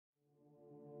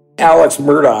Alex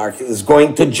Murdaugh is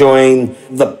going to join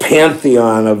the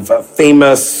pantheon of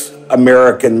famous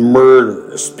American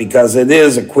murders because it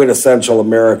is a quintessential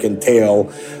American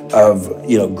tale of,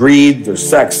 greed. There's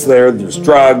sex there's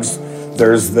drugs.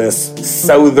 There's this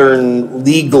southern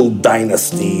legal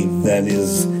dynasty that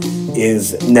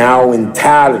is now in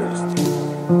tatters.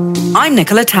 I'm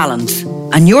Nicola Tallant,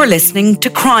 and you're listening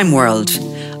to Crime World,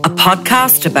 a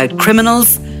podcast about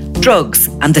criminals, drugs,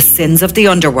 and the sins of the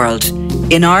underworld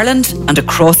in Ireland and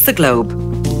across the globe.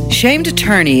 Shamed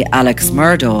attorney Alex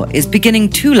Murdaugh is beginning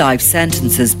 2 life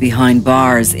sentences behind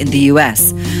bars in the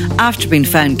US after being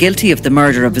found guilty of the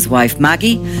murder of his wife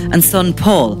Maggie and son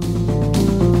Paul.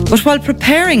 But while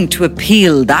preparing to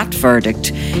appeal that verdict,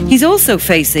 he's also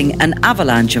facing an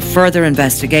avalanche of further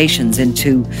investigations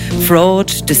into fraud,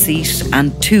 deceit,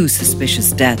 and 2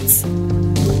 suspicious deaths.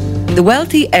 The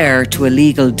wealthy heir to a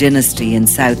legal dynasty in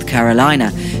South Carolina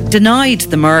denied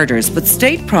the murders, but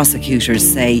state prosecutors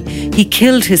say he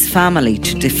killed his family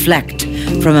to deflect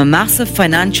from a massive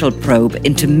financial probe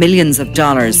into millions of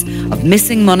dollars of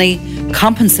missing money,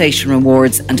 compensation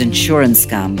rewards, and insurance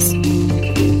scams.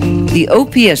 The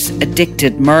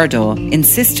opiate-addicted Murdaugh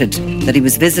insisted that he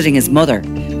was visiting his mother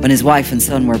when his wife and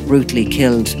son were brutally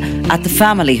killed at the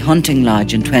family hunting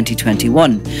lodge in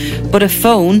 2021, but a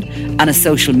phone and a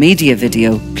social media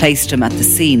video placed him at the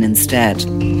scene instead.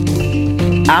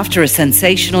 After a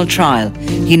sensational trial,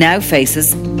 he now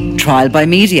faces trial by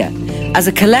media as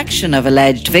a collection of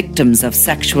alleged victims of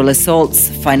sexual assaults,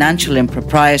 financial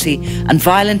impropriety, and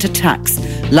violent attacks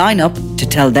line up to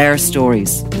tell their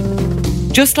stories.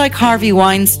 Just like Harvey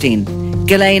Weinstein,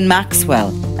 Ghislaine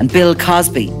Maxwell, and Bill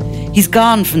Cosby, he's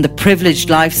gone from the privileged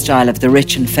lifestyle of the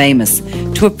rich and famous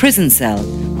to a prison cell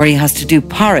where he has to do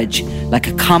porridge like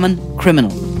a common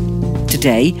criminal.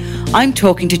 Today, I'm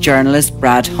talking to journalist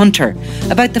Brad Hunter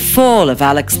about the fall of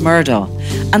Alex Murdaugh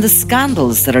and the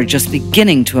scandals that are just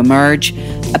beginning to emerge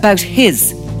about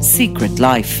his secret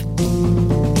life.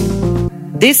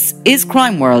 This is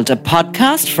Crime World, a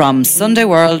podcast from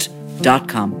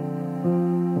SundayWorld.com.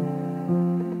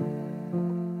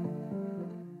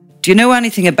 Do you know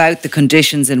anything about the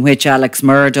conditions in which Alex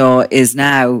Murdaugh is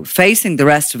now facing the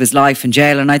rest of his life in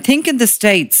jail? And I think in the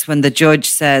States, when the judge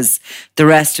says the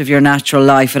rest of your natural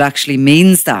life, it actually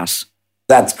means that.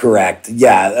 That's correct.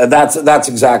 Yeah, that's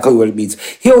exactly what it means.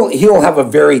 He'll have a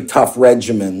very tough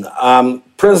regimen.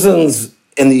 Prisons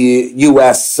in the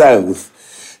U.S. South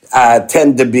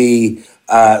tend to be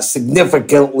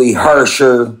significantly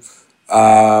harsher,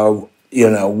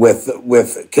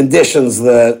 with conditions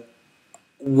that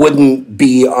wouldn't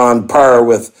be on par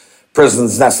with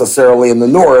prisons necessarily in the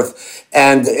North.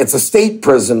 And it's a state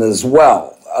prison as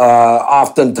well.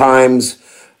 Oftentimes,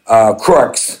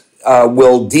 crooks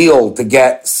will deal to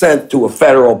get sent to a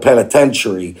federal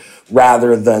penitentiary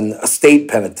rather than a state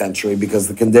penitentiary because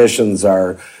the conditions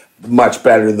are much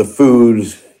better. The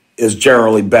food is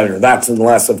generally better. That's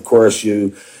unless, of course,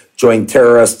 you join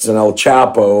terrorists and El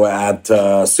Chapo at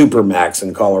Supermax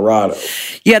in Colorado.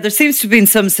 Yeah, there seems to have been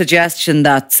some suggestion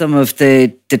that some of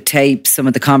the tapes, some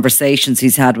of the conversations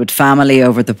he's had with family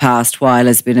over the past while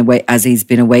as he's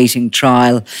been awaiting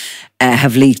trial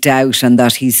have leaked out, and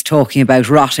that he's talking about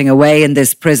rotting away in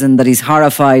this prison, that he's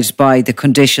horrified by the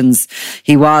conditions.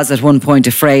 He was at one point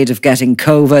afraid of getting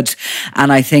COVID,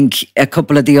 and I think a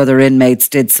couple of the other inmates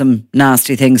did some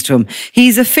nasty things to him.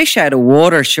 He's a fish out of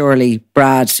water, surely,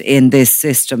 Brad, in this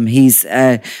system. He's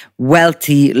a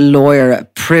wealthy lawyer, a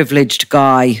privileged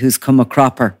guy who's come a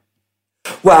cropper.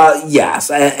 Well,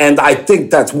 yes, and I think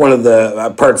that's one of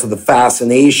the parts of the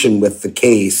fascination with the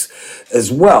case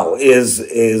as well is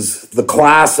the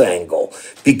class angle,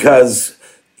 because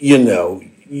it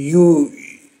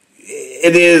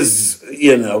is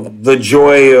the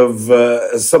joy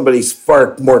of somebody's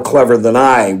far more clever than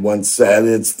I once said.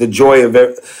 It's the joy of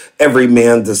every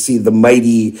man to see the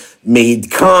mighty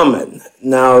made common.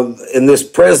 Now, in this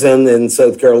prison in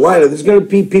South Carolina, there's going to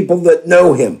be people that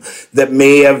know him, that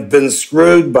may have been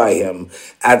screwed by him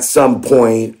at some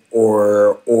point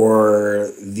or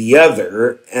the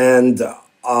other. And,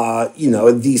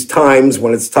 at these times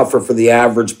when it's tougher for the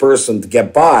average person to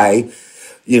get by,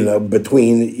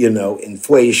 between,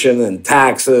 inflation and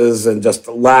taxes and just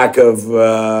a lack of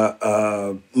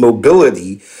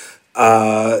mobility,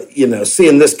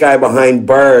 seeing this guy behind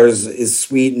bars is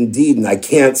sweet indeed, and I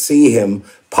can't see him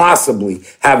possibly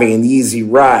having an easy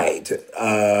ride.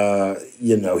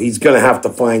 He's going to have to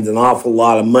find an awful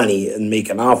lot of money and make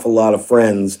an awful lot of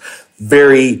friends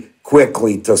very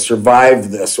quickly to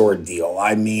survive this ordeal.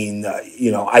 I mean,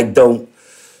 I don't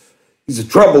He's a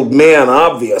troubled man,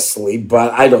 obviously,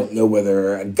 but I don't know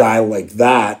whether a guy like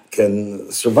that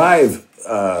can survive,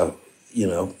 the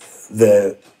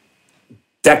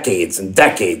decades and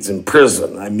decades in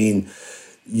prison. I mean,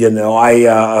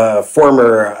 a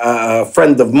former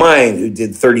friend of mine who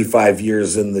did 35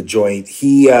 years in the joint,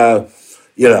 he,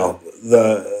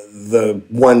 the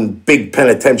one big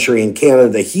penitentiary in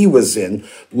Canada he was in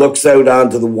looks out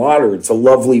onto the water. It's a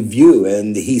lovely view.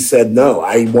 And he said, no,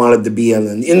 I wanted to be in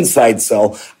an inside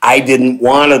cell. I didn't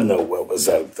want to know what was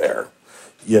out there.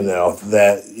 He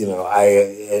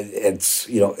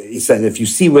said, if you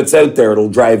see what's out there, it'll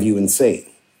drive you insane.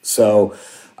 So,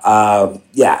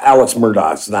 Alex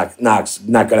Murdaugh's not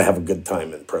going to have a good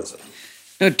time in prison.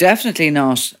 No, definitely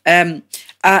not.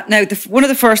 Now, one of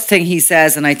the first thing he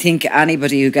says, and I think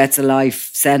anybody who gets a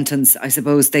life sentence, I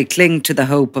suppose they cling to the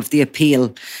hope of the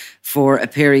appeal for a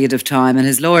period of time. And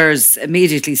his lawyers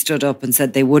immediately stood up and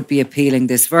said they would be appealing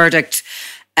this verdict.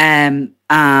 Given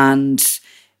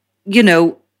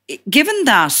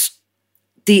that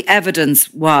the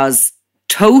evidence was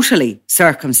totally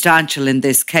circumstantial in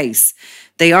this case,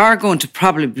 they are going to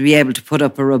probably be able to put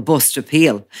up a robust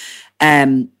appeal.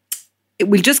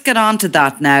 We'll just get on to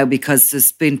that now because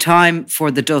there's been time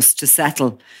for the dust to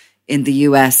settle in the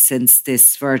US since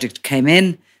this verdict came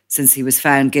in, since he was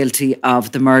found guilty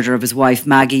of the murder of his wife,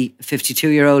 Maggie, a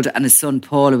 52-year-old, and his son,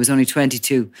 Paul, who was only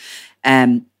 22.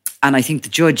 And I think the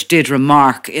judge did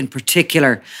remark in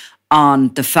particular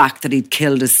on the fact that he'd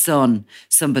killed his son,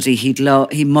 somebody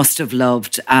he must have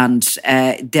loved. And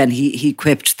then he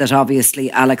quipped that obviously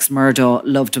Alex Murdaugh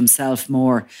loved himself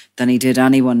more than he did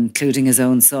anyone, including his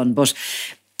own son. But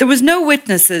there was no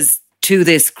witnesses to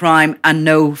this crime and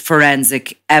no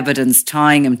forensic evidence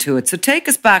tying him to it. So take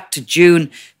us back to June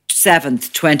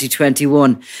 7th,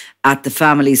 2021 at the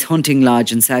family's hunting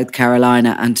lodge in South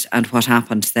Carolina and what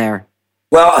happened there.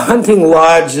 Well, a hunting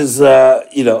lodge is, a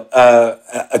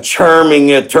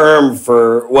charming term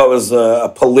for what was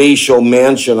a palatial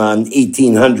mansion on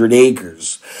 1,800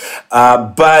 acres.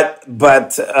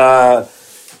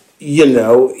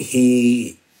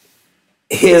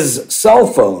 His cell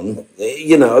phone,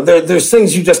 there's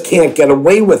things you just can't get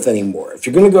away with anymore. If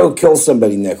you're going to go kill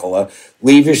somebody, Nicola,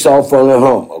 leave your cell phone at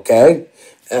home, okay?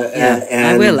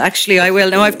 I will.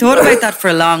 No, I've thought about that for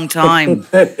a long time.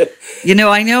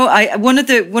 One of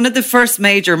the first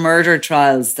major murder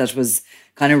trials that was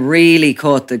kind of really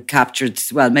captured,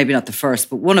 well, maybe not the first,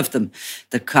 but one of them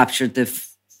that captured the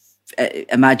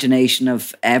imagination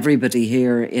of everybody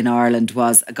here in Ireland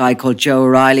was a guy called Joe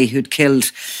O'Reilly who'd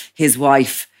killed his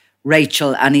wife,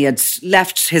 Rachel, and he had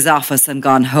left his office and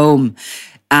gone home.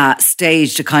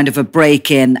 Staged a kind of a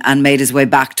break-in and made his way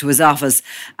back to his office.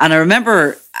 And I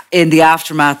remember in the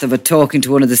aftermath of it talking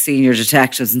to one of the senior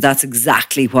detectives, and that's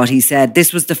exactly what he said.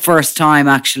 This was the first time,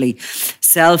 actually,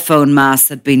 cell phone masts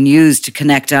had been used to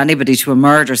connect anybody to a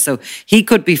murder. So he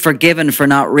could be forgiven for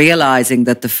not realising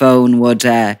that the phone would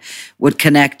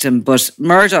connect him. But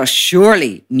Murdaugh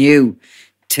surely knew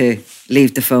to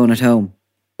leave the phone at home.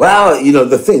 Well,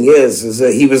 the thing is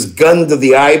that he was gunned to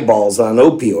the eyeballs on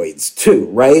opioids too,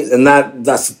 right? And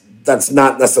that's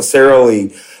not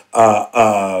necessarily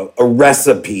a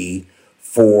recipe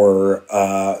for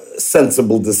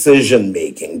sensible decision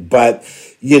making. But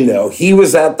he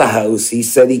was at the house. He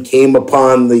said he came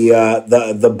upon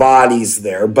the bodies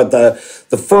there, but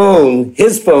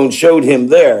his phone showed him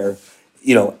there,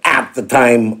 at the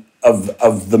time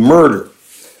of the murders.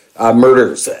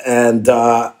 And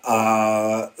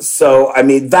so, I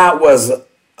mean, that was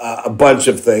a bunch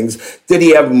of things. Did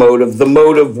he have motive? The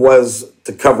motive was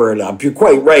to cover it up. You're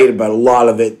quite right about a lot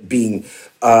of it being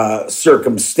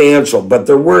circumstantial, but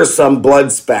there were some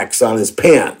blood specks on his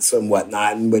pants and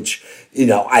whatnot, in which,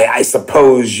 I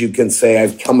suppose you can say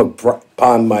I've come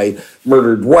upon my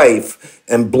murdered wife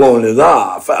and blown it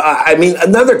off. I mean,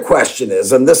 another question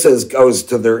is, and this goes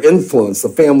to their influence, the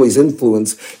family's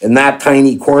influence in that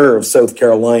tiny corner of South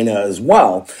Carolina as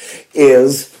well,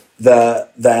 is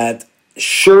that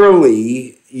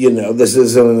surely, this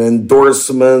isn't an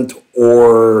endorsement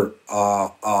or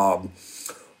a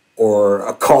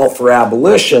call for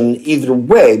abolition either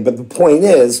way. But the point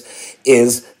is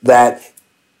that,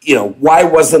 why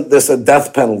wasn't this a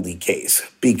death penalty case?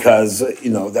 Because,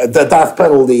 the death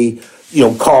penalty,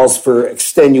 calls for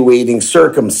extenuating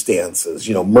circumstances,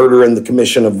 murder in the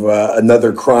commission of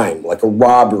another crime, like a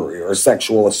robbery or a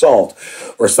sexual assault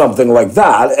or something like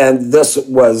that. And this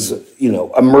was,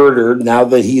 a murder, now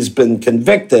that he's been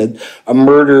convicted, a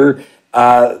murder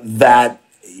that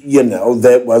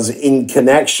was in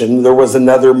connection. There was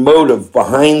another motive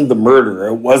behind the murder.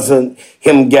 It wasn't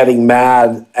him getting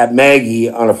mad at Maggie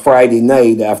on a Friday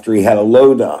night after he had a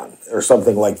load on. or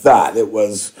something like that. It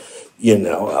was,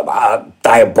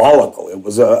 diabolical. It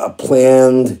was a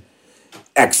planned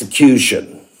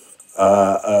execution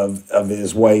of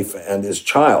his wife and his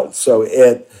child. So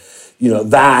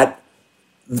that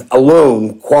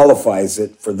alone qualifies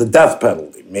it for the death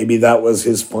penalty. Maybe that was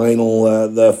his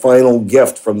the final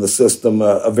gift from the system,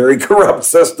 a very corrupt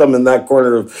system in that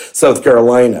corner of South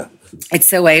Carolina. It's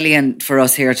so alien for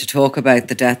us here to talk about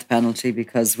the death penalty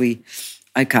because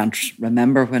I can't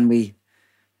remember when we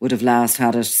would have last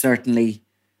had it, certainly.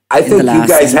 I think you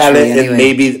guys had it in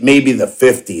maybe the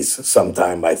 50s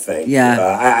sometime, I think.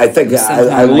 Yeah. I think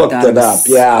I looked it up.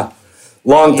 Yeah.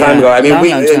 Long time ago. I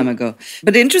mean, long time ago.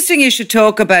 But interesting you should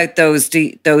talk about those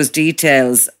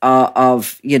details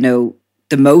of,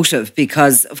 the motive,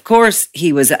 because, of course,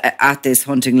 he was at this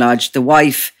hunting lodge. The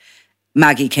wife,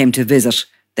 Maggie, came to visit.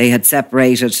 They had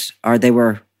separated, or they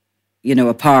were,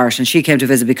 apart, and she came to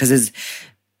visit because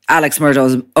Alex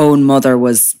Murdaugh's own mother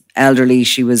was elderly.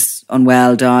 She was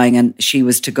unwell, dying, and she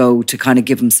was to go to kind of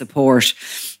give him support.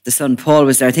 The son Paul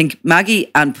was there. I think Maggie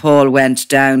and Paul went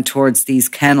down towards these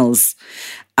kennels,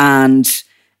 and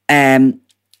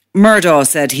Murdaugh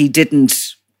said he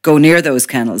didn't go near those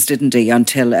kennels, didn't he,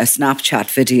 until a Snapchat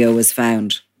video was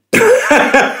found.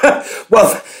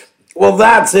 Well,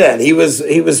 that's it. He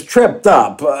was tripped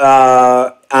up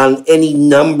on any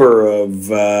number of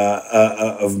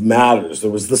matters.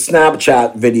 There was the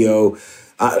Snapchat video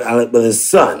with his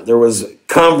son. There was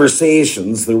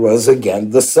conversations. There was,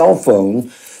 again, the cell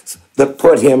phone that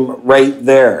put him right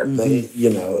there.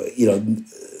 Mm-hmm.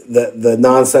 The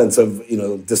nonsense of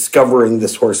discovering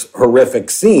this horrific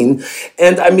scene,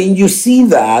 and I mean, you see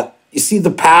that. You see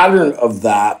the pattern of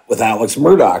that with Alex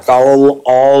Murdaugh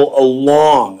all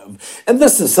along. And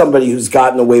this is somebody who's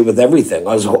gotten away with everything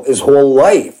his whole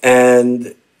life.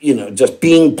 And, just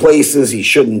being places he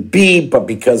shouldn't be, but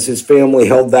because his family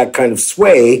held that kind of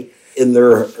sway in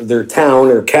their town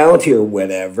or county or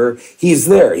whatever, he's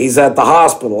there. He's at the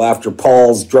hospital after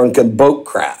Paul's drunken boat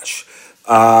crash.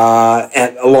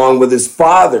 And along with his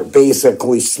father,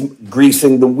 basically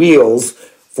greasing the wheels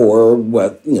for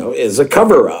what is a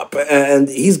cover-up, and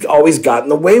he's always gotten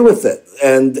away with it,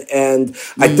 and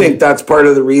I think that's part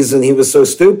of the reason he was so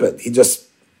stupid. He just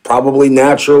probably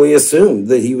naturally assumed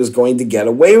that he was going to get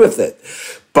away with it,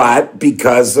 but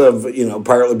because of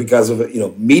partly because of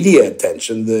media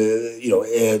attention,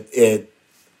 I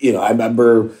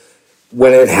remember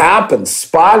when it happened,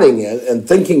 spotting it and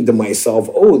thinking to myself,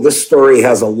 oh, this story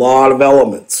has a lot of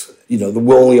elements. The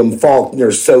William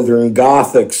Faulkner Southern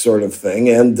Gothic sort of thing.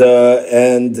 And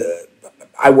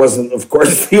I wasn't, of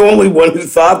course, the only one who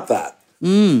thought that.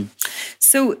 Mm.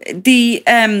 So the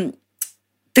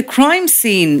crime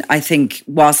scene, I think,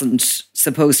 wasn't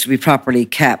supposed to be properly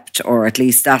kept, or at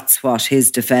least that's what his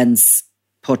defence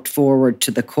put forward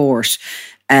to the court.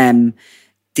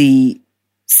 The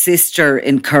sister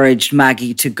encouraged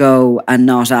Maggie to go and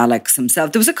not Alex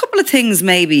himself. There was a couple of things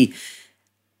maybe,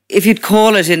 if you'd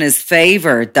call it in his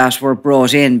favour, that were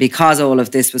brought in because all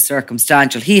of this was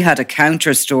circumstantial. He had a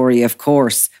counter story, of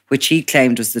course, which he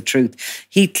claimed was the truth.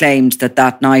 He claimed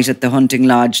that night at the hunting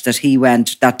lodge that he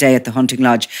went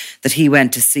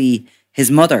to see his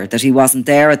mother, that he wasn't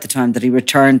there at the time, that he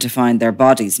returned to find their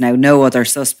bodies. Now, no other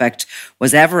suspect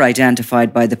was ever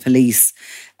identified by the police,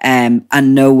 and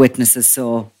no witnesses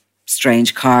saw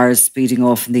strange cars speeding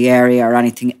off in the area or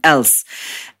anything else.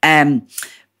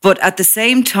 But at the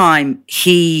same time,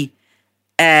 he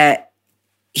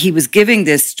was giving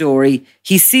this story.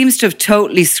 He seems to have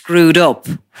totally screwed up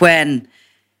when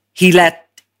he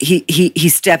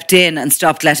stepped in and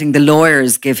stopped letting the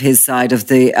lawyers give his side of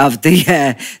the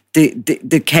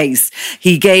case.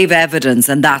 He gave evidence,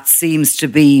 and that seems to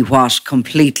be what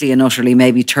completely and utterly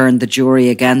maybe turned the jury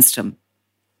against him.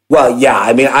 Well, yeah,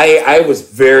 I mean, I was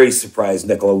very surprised,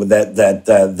 Nicola,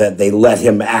 that they let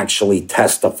him actually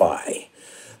testify.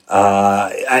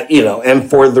 And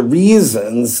for the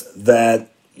reasons that,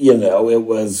 it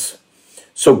was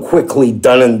so quickly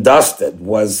done and dusted,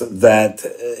 was that,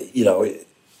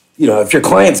 if your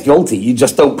client's guilty, you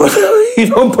just don't put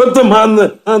them on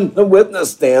the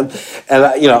witness stand. And,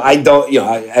 I don't,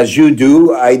 as you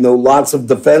do, I know lots of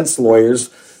defense lawyers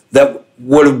that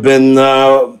would have been,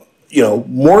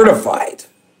 mortified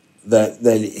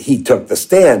that he took the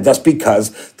stand just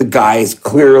because the guy is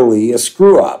clearly a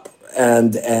screw up.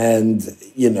 And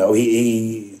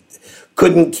he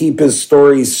couldn't keep his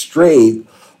stories straight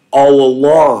all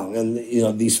along, and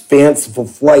these fanciful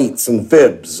flights and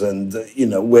fibs, and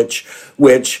which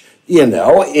in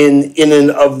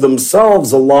and of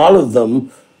themselves, a lot of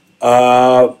them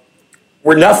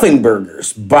were nothing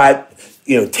burgers, but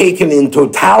taken in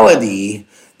totality,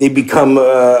 they become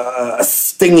a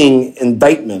stinging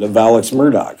indictment of Alex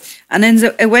Murdaugh. And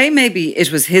in a way, maybe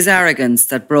it was his arrogance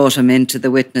that brought him into the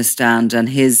witness stand, and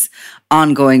his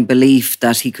ongoing belief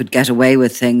that he could get away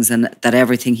with things and that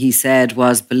everything he said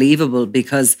was believable,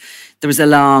 because there was a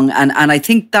long... And I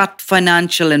think that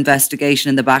financial investigation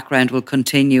in the background will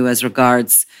continue as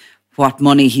regards what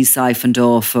money he siphoned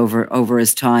off over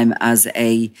his time as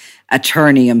a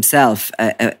attorney himself,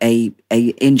 a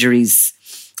injuries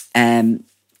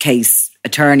case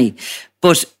attorney.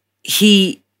 But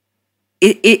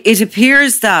it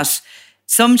appears that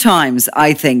sometimes,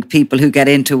 I think, people who get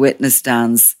into witness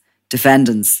stands,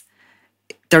 defendants,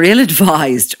 they're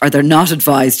ill-advised or they're not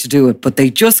advised to do it, but they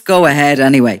just go ahead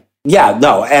anyway. Yeah,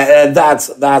 no, and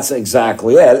that's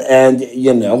exactly it. And,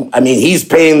 I mean, he's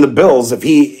paying the bills. If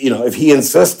he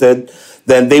insisted,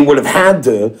 then they would have had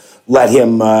to let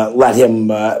him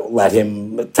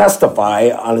testify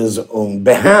on his own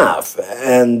behalf.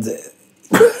 And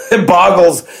it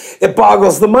boggles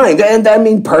the mind. And I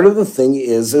mean, part of the thing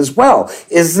is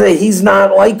that he's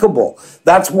not likable.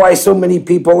 That's why so many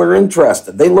people are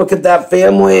interested. They look at that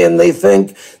family and they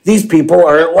think these people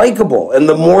aren't likable. And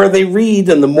the more they read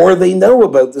and the more they know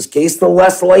about this case, the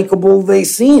less likable they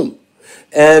seem.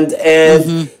 And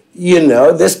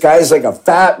this guy's like a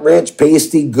fat, rich,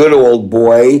 pasty, good old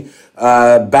boy,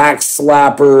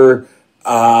 backslapper,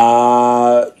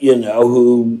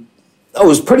 who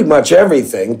owes pretty much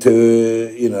everything to,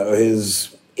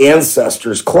 his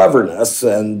ancestors' cleverness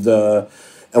and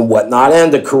whatnot,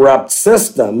 and a corrupt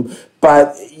system.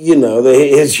 But,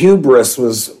 his hubris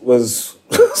was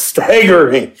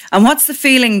staggering. And what's the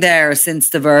feeling there since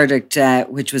the verdict,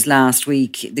 which was last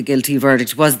week, the guilty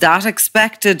verdict? Was that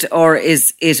expected, or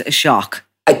is it a shock?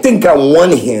 I think on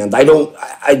one hand, I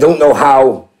don't know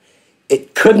how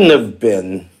it couldn't have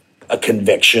been a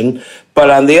conviction, but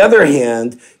on the other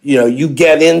hand, you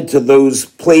get into those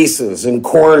places and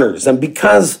corners, and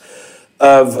because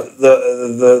of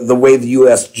the way the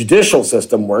U.S. judicial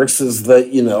system works, is that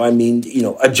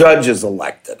a judge is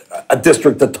elected, a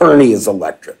district attorney is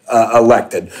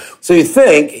elected. So you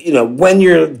think when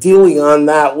you're dealing on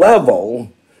that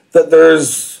level that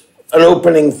there's an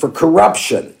opening for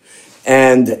corruption,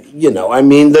 and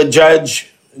the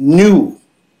judge knew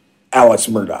Alex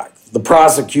Murdaugh. The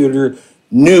prosecutor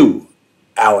knew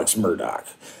Alex Murdaugh.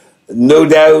 No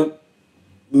doubt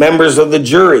members of the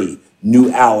jury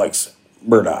knew Alex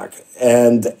Murdaugh.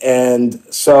 And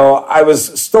so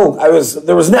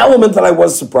there was an element that I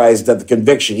was surprised at the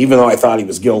conviction, even though I thought he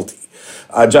was guilty,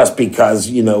 just because,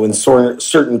 in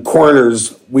certain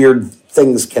corners, weird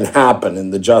things can happen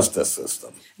in the justice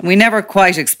system. We never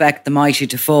quite expect the mighty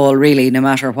to fall, really, no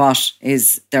matter what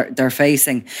they're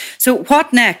facing. So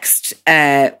what next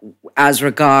as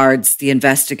regards the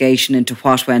investigation into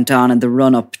what went on in the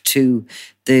run-up to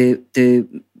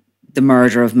the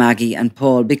murder of Maggie and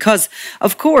Paul? Because,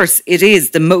 of course, it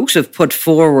is the motive put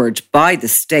forward by the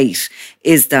state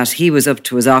is that he was up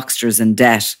to his oxters in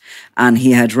debt and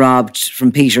he had robbed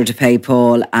from Peter to pay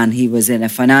Paul and he was in a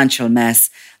financial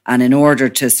mess. And in order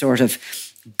to sort of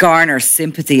garner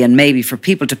sympathy and maybe for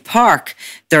people to park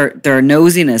their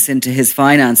nosiness into his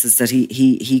finances, that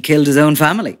he killed his own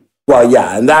family. Well,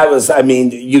 yeah, and that was,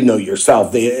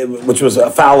 yourself, which was a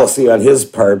fallacy on his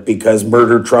part, because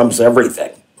murder trumps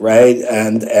everything, right?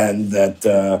 And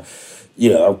that,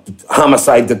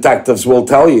 homicide detectives will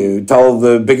tell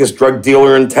the biggest drug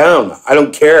dealer in town, I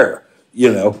don't care,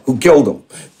 who killed him.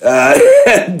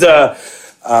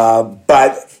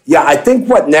 But yeah, I think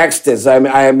what next is,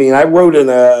 I wrote in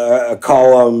a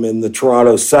column in the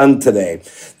Toronto Sun today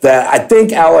that I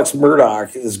think Alex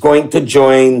Murdaugh is going to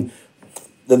join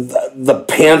the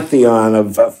pantheon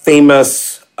of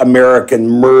famous American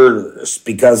murders,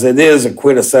 because it is a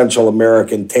quintessential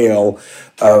American tale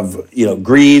of,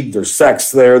 greed. There's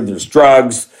sex there's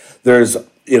drugs, there's,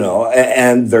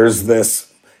 and there's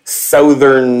this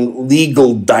Southern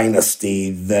legal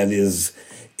dynasty that is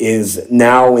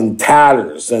now in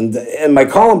tatters. And in my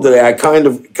column today, I kind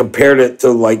of compared it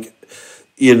to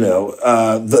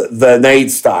the Night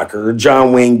Stalker,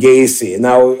 John Wayne Gacy. And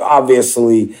now,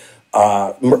 obviously,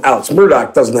 Alex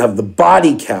Murdaugh doesn't have the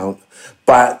body count,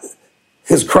 but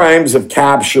his crimes have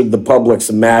captured the public's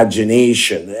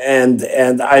imagination. And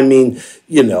I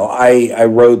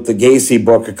wrote the Gacy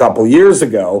book a couple years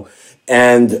ago,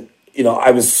 and,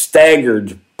 I was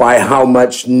staggered by how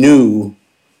much new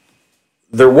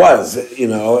there was,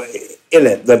 in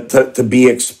it that to be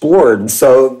explored.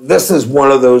 So this is one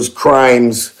of those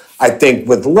crimes, I think,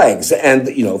 with legs. And,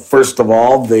 first of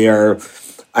all, they are,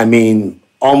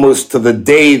 almost to the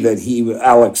day that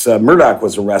Alex Murdaugh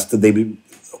was arrested, they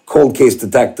cold case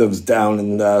detectives down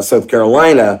in South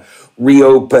Carolina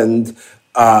reopened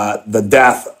the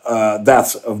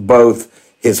deaths of both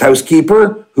his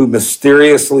housekeeper, who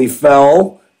mysteriously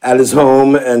fell at his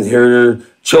home, and her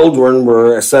children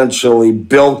were essentially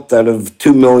bilked out of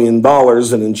 $2 million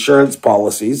in insurance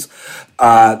policies.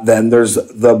 Then there's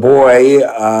the boy,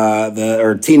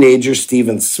 or teenager,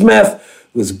 Stephen Smith,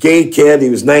 who was a gay kid. He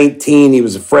was 19. He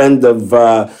was a friend of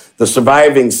the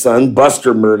surviving son,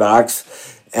 Buster Murdoch's,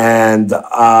 and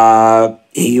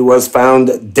he was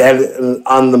found dead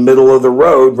on the middle of the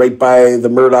road right by the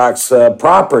Murdoch's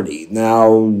property.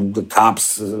 Now, the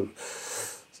cops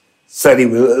said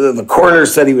the coroner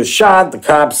said he was shot. The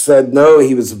cops said no,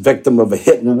 he was a victim of a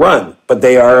hit and run. But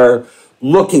they are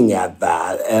looking at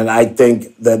that, and I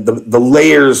think that the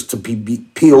layers to be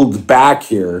peeled back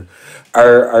here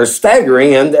are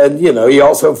staggering, and you know, he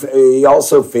also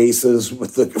faces,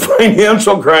 with the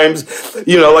financial crimes,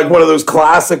 you know, like one of those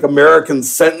classic American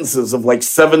sentences of like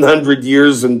 700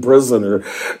 years in prison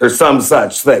or some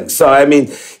such thing. So I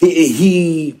mean,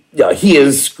 he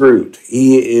is screwed.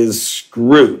 He is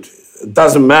screwed. It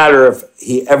doesn't matter if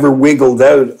he ever wiggled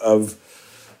out of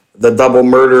the double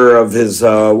murder of his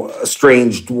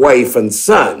estranged wife and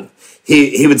son.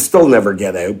 He would still never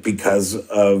get out because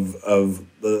of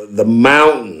the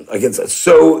mountain. Like, it's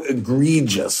so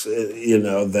egregious, you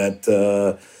know,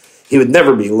 that he would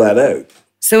never be let out.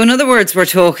 So in other words, we're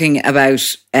talking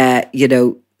about,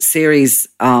 series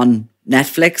on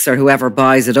Netflix or whoever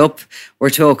buys it up. We're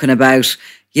talking about,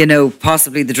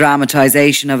 possibly the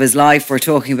dramatization of his life. We're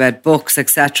talking about books,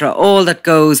 etc., all that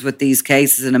goes with these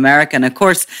cases in America. And of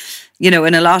course, in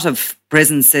a lot of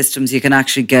prison systems, you can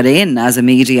actually get in as a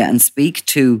media and speak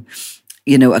to,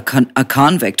 a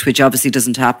convict, which obviously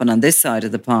doesn't happen on this side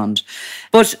of the pond.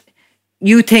 But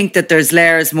you think that there's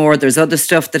layers more, there's other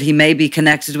stuff that he may be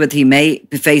connected with, he may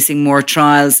be facing more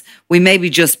trials. We may be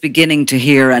just beginning to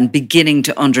hear and beginning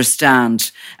to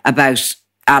understand about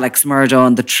Alex Murdaugh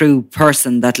and the true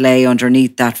person that lay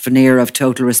underneath that veneer of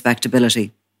total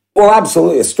respectability. Well,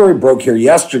 absolutely. A story broke here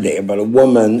yesterday about a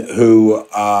woman who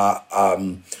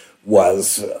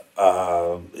was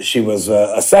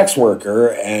a sex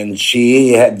worker, and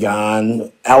she had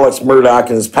gone, Alex Murdaugh and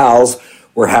his pals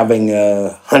were having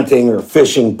a hunting or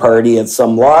fishing party at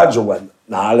some lodge or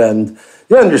whatnot, and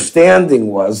the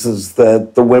understanding is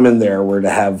that the women there were to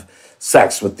have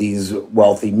sex with these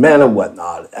wealthy men and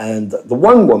whatnot. And the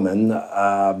one woman,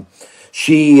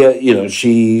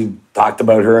 she talked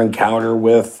about her encounter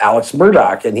with Alex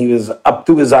Murdaugh, and he was up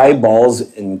to his eyeballs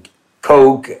in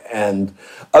coke and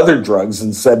other drugs,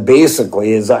 and said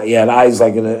basically he had eyes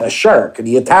like a shark, and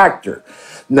he attacked her.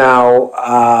 Now,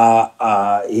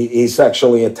 he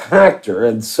sexually attacked her,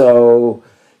 and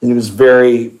he was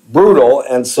very brutal.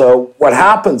 And so what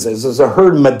happens is I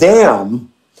heard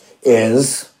Madame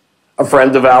is a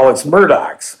friend of Alex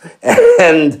Murdaugh's,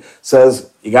 and says,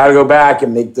 you got to go back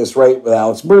and make this right with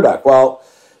Alex Murdaugh. Well,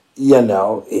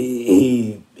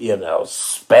 he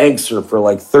spanks her for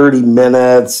like 30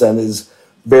 minutes and is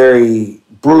very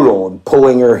brutal and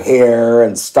pulling her hair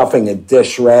and stuffing a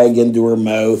dish rag into her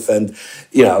mouth and,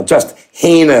 just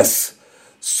heinous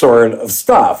sort of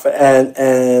stuff.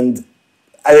 And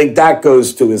I think that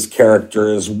goes to his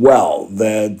character as well,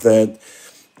 that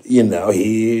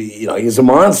he's a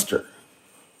monster.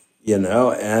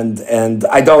 And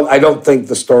I don't think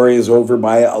the story is over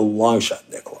by a long shot,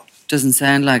 Nicola. Doesn't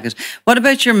sound like it. What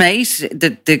about your mate,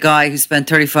 the guy who spent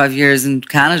 35 years in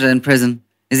Canada in prison?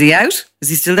 Is he out? Is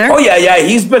he still there? Oh yeah.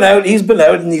 He's been out,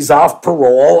 and he's off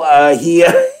parole. He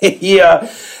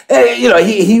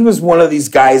was one of these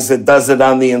guys that does it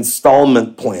on the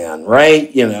installment plan,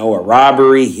 right? A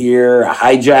robbery here, a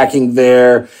hijacking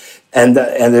there. And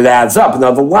it adds up.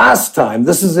 Now, the last time,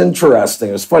 this is interesting.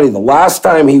 It was funny. The last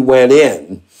time he went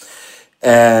in,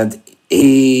 and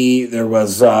there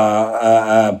was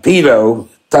a pedo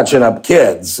touching up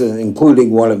kids,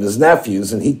 including one of his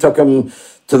nephews, and he took him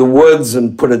to the woods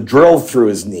and put a drill through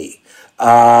his knee,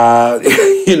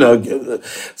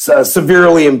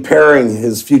 severely impairing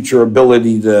his future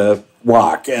ability to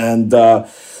walk. And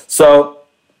so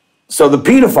the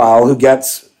pedophile who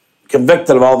gets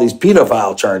convicted of all these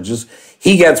pedophile charges,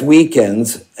 he gets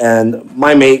weekends, and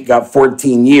my mate got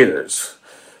 14 years.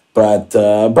 But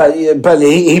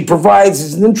he provides,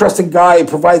 he's an interesting guy. He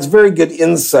provides very good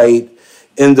insight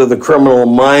into the criminal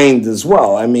mind as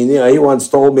well. I mean, he once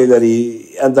told me that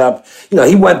he ended up,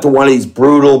 he went to one of these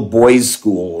brutal boys'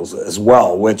 schools as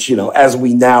well, which, as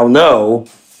we now know,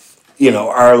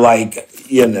 are like,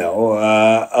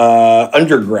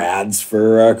 undergrads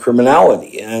for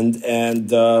criminality. And he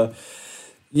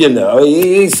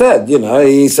said,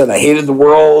 I hated the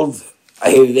world.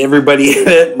 I hated everybody in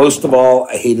it. Most of all,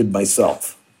 I hated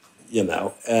myself.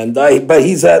 But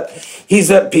he's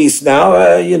at peace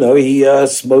now. He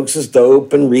smokes his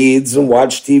dope and reads and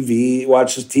watches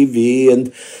TV,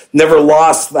 and never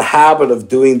lost the habit of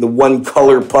doing the one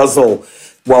color puzzle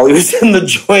while he was in the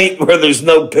joint where there's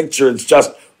no picture. It's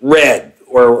just red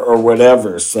or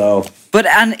whatever. So,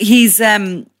 and he's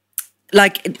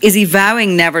is he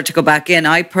vowing never to go back in?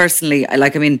 I personally,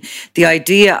 the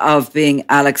idea of being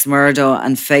Alex Murdaugh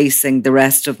and facing the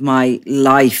rest of my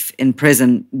life in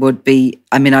prison would be,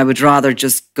 I would rather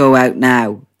just go out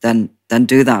now than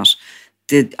do that.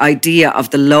 The idea of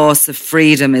the loss of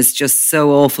freedom is just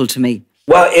so awful to me.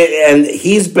 Well, and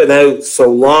he's been out so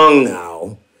long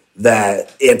now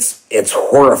that it's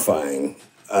horrifying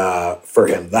for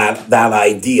him, that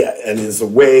idea, and is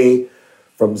away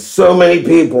from so many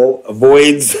people,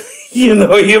 avoids saying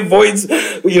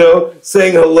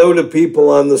hello to people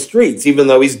on the streets, even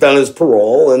though he's done his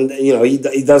parole, and he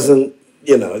doesn't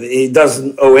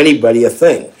owe anybody a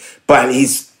thing, but he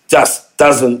just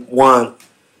doesn't want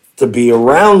to be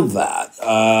around that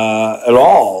at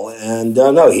all. And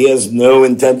no, he has no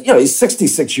intent. He's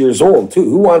 66 years old too.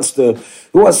 Who wants to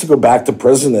go back to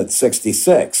prison at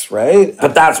 66, right?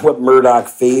 But that's what Murdoch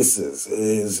faces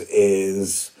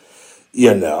is.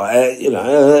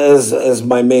 As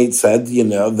my mate said,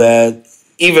 that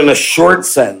even a short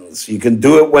sentence, you can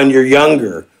do it when you're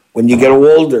younger. When you get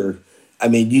older,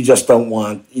 you just don't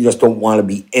want to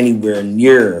be anywhere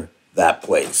near that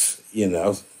place.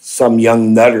 Some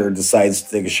young nutter decides to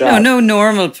take a shot. No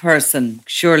normal person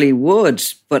surely would.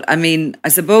 But I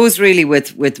suppose really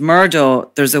with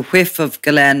Murdaugh, there's a whiff of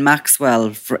Ghislaine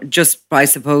Maxwell, I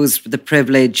suppose, the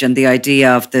privilege and the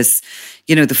idea of this,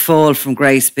 the fall from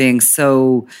grace being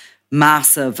so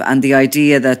massive, and the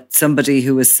idea that somebody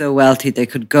who was so wealthy they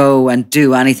could go and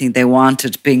do anything they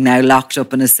wanted, being now locked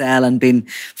up in a cell and being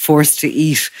forced to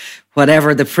eat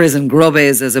whatever the prison grub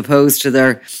is as opposed to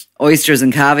their oysters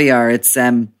and caviar.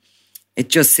 It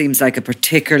just seems like a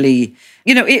particularly,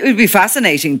 it would be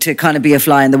fascinating to kind of be a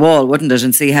fly in the wall, wouldn't it?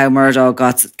 And see how Murdaugh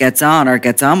gets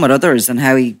on with others, and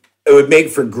how he... It would make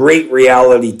for great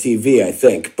reality TV, I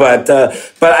think. But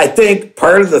I think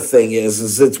part of the thing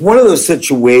is it's one of those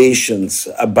situations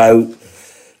about,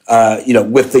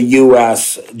 with the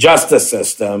U.S. justice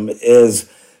system, is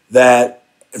that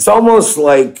it's almost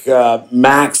like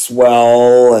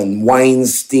Maxwell and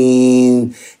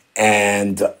Weinstein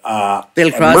and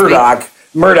Bill Crosby.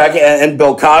 Murdoch and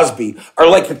Bill Cosby are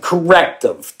like a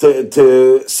corrective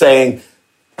to saying,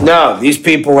 no, these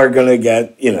people are going to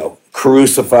get,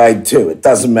 crucified too. It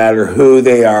doesn't matter who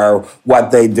they are,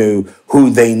 what they do, who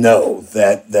they know,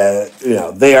 that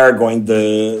they are going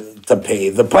to pay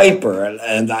the piper.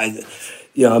 And I,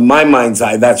 in my mind's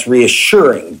eye, that's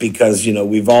reassuring because,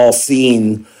 we've all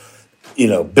seen,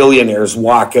 billionaires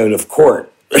walk out of court.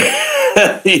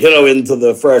 Into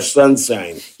the fresh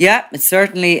sunshine. Yeah, it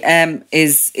certainly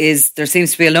is. There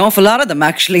seems to be an awful lot of them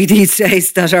actually these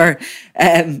days that are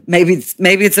maybe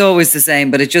it's always the same,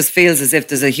 but it just feels as if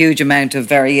there's a huge amount of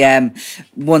very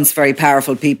once very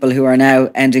powerful people who are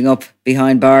now ending up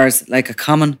behind bars like a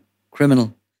common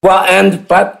criminal. Well,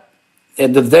 but at the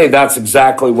end of the day, that's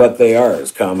exactly what they are,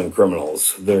 as common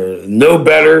criminals. They're no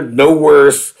better, no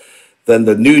worse than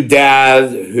the new dad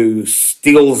who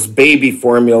steals baby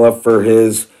formula for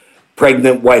his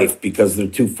pregnant wife because they're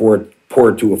too poor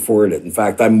to afford it. In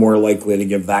fact, I'm more likely to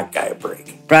give that guy a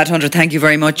break. Brad Hunter, thank you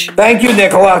very much. Thank you,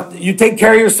 Nicola. You take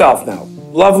care of yourself now.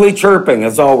 Lovely chirping,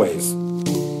 as always.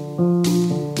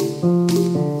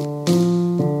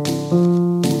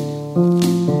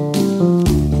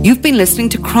 You've been listening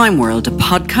to Crime World, a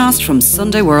podcast from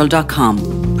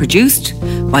SundayWorld.com. Produced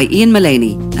by Ian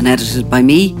Mullaney and edited by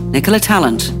me, Nicola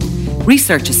Tallant.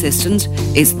 Research assistant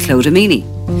is Claude Amini.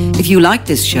 If you like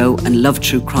this show and love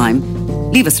true crime,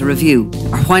 leave us a review,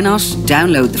 or why not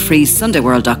download the free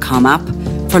SundayWorld.com app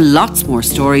for lots more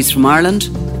stories from Ireland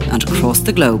and across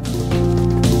the globe.